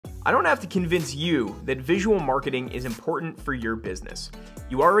I don't have to convince you that visual marketing is important for your business.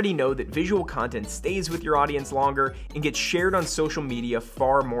 You already know that visual content stays with your audience longer and gets shared on social media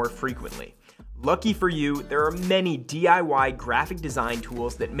far more frequently. Lucky for you, there are many DIY graphic design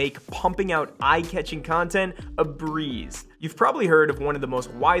tools that make pumping out eye-catching content a breeze. You've probably heard of one of the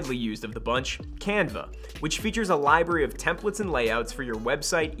most widely used of the bunch, Canva, which features a library of templates and layouts for your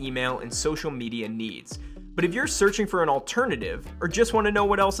website, email, and social media needs. But if you're searching for an alternative, or just want to know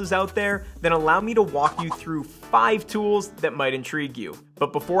what else is out there, then allow me to walk you through 5 tools that might intrigue you.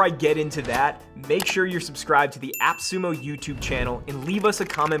 But before I get into that, make sure you're subscribed to the AppSumo YouTube channel and leave us a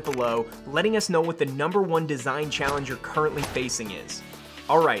comment below letting us know what the #1 design challenge you're currently facing is.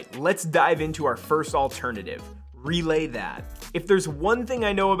 Alright, let's dive into our first alternative. Relay that. If there's one thing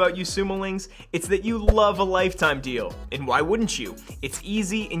I know about you Sumolings, it's that you love a lifetime deal. And why wouldn't you? It's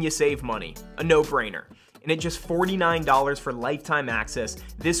easy and you save money. A no-brainer. And at just $49 for lifetime access,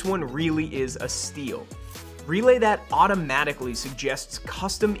 this one really is a steal. Relay That automatically suggests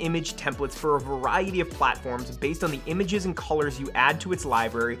custom image templates for a variety of platforms based on the images and colors you add to its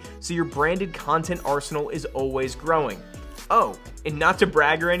library, so your branded content arsenal is always growing. Oh, and not to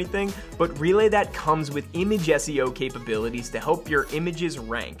brag or anything, but Relay That comes with image SEO capabilities to help your images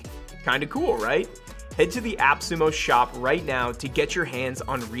rank. Kinda cool, right? Head to the AppSumo shop right now to get your hands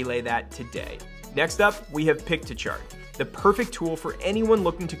on Relay That today. Next up, we have Pick-to-Chart, the perfect tool for anyone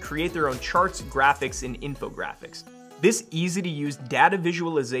looking to create their own charts, graphics, and infographics. This easy-to-use data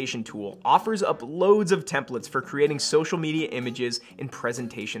visualization tool offers up loads of templates for creating social media images and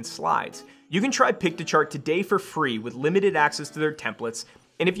presentation slides. You can try Pick-to-Chart today for free with limited access to their templates,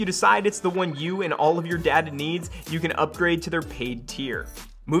 and if you decide it's the one you and all of your data needs, you can upgrade to their paid tier.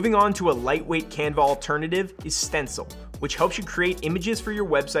 Moving on to a lightweight Canva alternative is Stencil, which helps you create images for your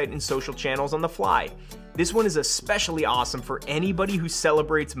website and social channels on the fly. This one is especially awesome for anybody who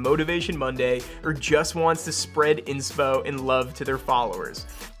celebrates Motivation Monday or just wants to spread inspo and love to their followers.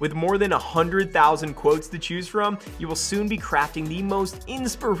 With more than 100,000 quotes to choose from, you will soon be crafting the most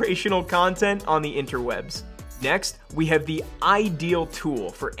inspirational content on the interwebs. Next, we have the ideal tool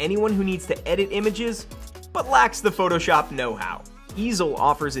for anyone who needs to edit images but lacks the Photoshop know-how. Easel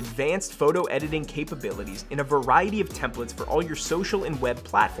offers advanced photo editing capabilities in a variety of templates for all your social and web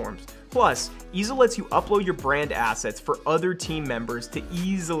platforms. Plus, Easel lets you upload your brand assets for other team members to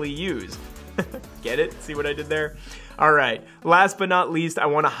easily use. Get it? See what I did there? Alright, last but not least, I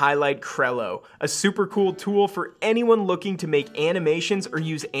want to highlight Crello, a super cool tool for anyone looking to make animations or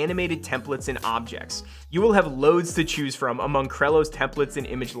use animated templates and objects. You will have loads to choose from among Crello's templates and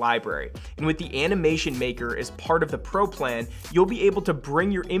image library, and with the animation maker as part of the Pro plan, you'll be able to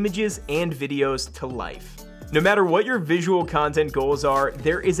bring your images and videos to life. No matter what your visual content goals are,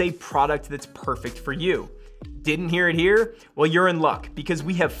 there is a product that's perfect for you. Didn't hear it here? Well, you're in luck because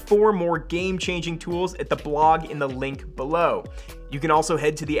we have 4 more game-changing tools at the blog in the link below. You can also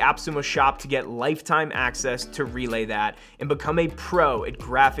head to the AppSumo shop to get lifetime access to Relay That and become a pro at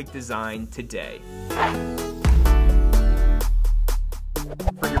graphic design today.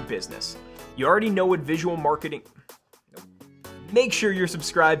 For your business. You already know what visual marketing... Make sure you're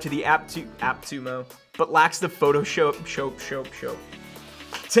subscribed to the AppSumo, but lacks the Photoshop.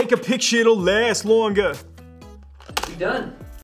 Take a picture, it'll last longer. We done.